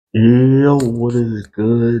Yo, what is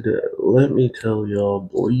good? Let me tell y'all,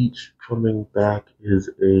 Bleach coming back is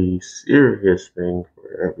a serious thing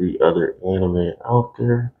for every other anime out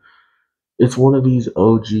there. It's one of these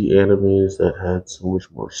OG animes that had so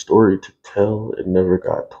much more story to tell and never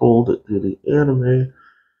got told through the anime.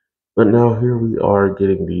 But now here we are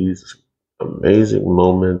getting these amazing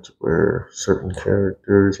moments where certain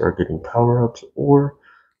characters are getting power-ups or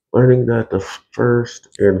learning that the first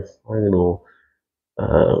and final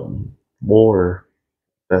war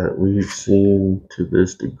that we've seen to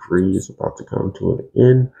this degree is about to come to an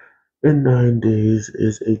end in 9 days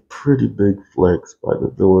is a pretty big flex by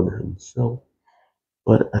the villain himself.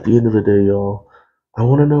 But at the end of the day, y'all, I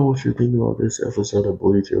want to know what you're thinking about this episode of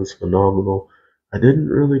Bleach. It was phenomenal. I didn't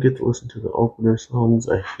really get to listen to the opener songs.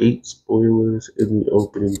 I hate spoilers in the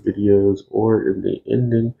opening videos or in the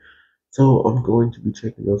ending. So I'm going to be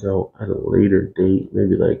checking those out at a later date,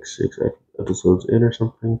 maybe like 6 episodes in or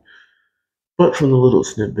something. But from the little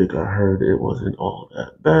snippet I heard, it wasn't all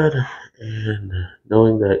that bad, and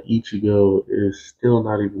knowing that Ichigo is still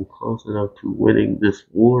not even close enough to winning this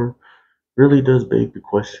war really does beg the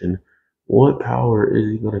question, what power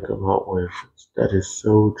is he going to come out with that is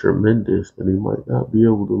so tremendous that he might not be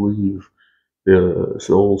able to leave the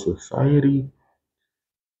Soul Society?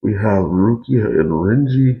 We have Rukia and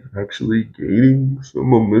Renji actually gaining some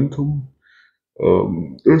momentum.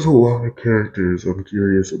 There's a lot of characters I'm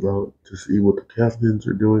curious about to see what the captains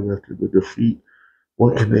are doing after the defeat.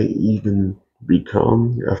 What can they even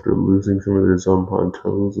become after losing some of their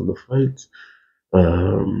Zanpakutos in the fights?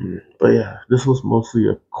 But yeah, this was mostly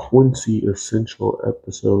a Quincy essential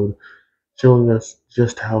episode, showing us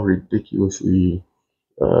just how ridiculously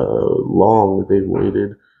long they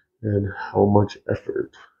waited and how much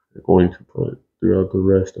effort they're going to put throughout the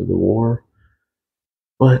rest of the war.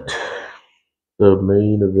 But the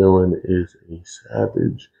main villain is a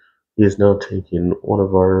savage. He has now taken one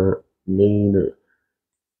of our main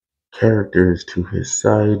characters to his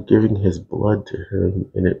side, giving his blood to him,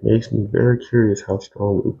 and it makes me very curious how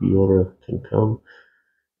strong Ukiura can come.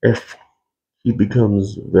 If he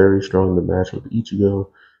becomes very strong in the match with Ichigo,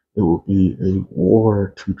 it will be a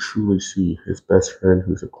war to truly see his best friend,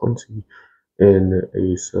 who's a Quincy, and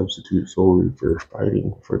a substitute Soul Reaper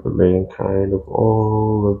fighting for the mankind of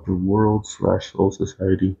all of the world slash Soul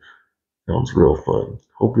Society. Sounds real fun.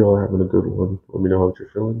 Hope y'all are having a good one. Let me know how you're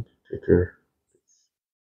feeling. Take care.